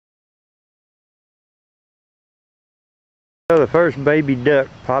So the first baby duck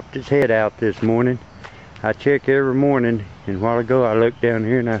popped its head out this morning. I check every morning, and a while ago I looked down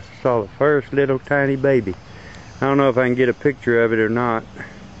here and I saw the first little tiny baby. I don't know if I can get a picture of it or not.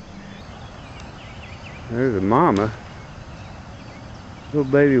 There's a mama. Little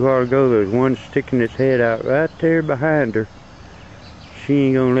baby a while ago, there was one sticking its head out right there behind her. She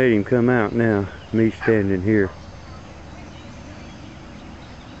ain't gonna let him come out now, me standing here.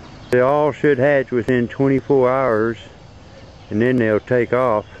 They all should hatch within 24 hours, and then they'll take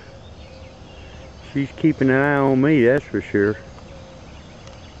off. She's keeping an eye on me, that's for sure.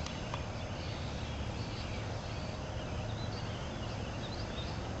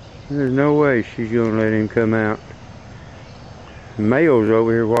 There's no way she's gonna let him come out. The male's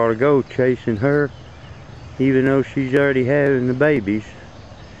over here a while ago chasing her, even though she's already having the babies.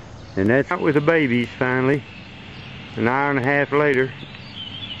 And that's out with the babies finally. An hour and a half later.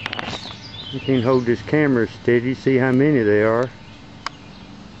 I can hold this camera steady, see how many they are.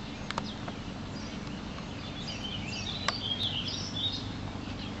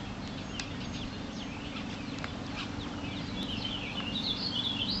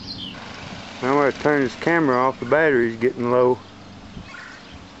 I'm going to turn this camera off, the battery's getting low.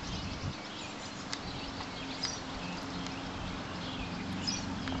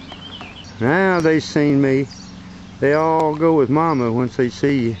 Now they've seen me. They all go with mama once they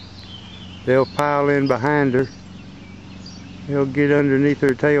see you. They'll pile in behind her. They'll get underneath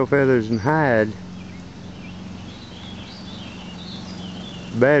her tail feathers and hide.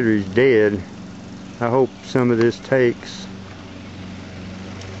 The battery's dead. I hope some of this takes.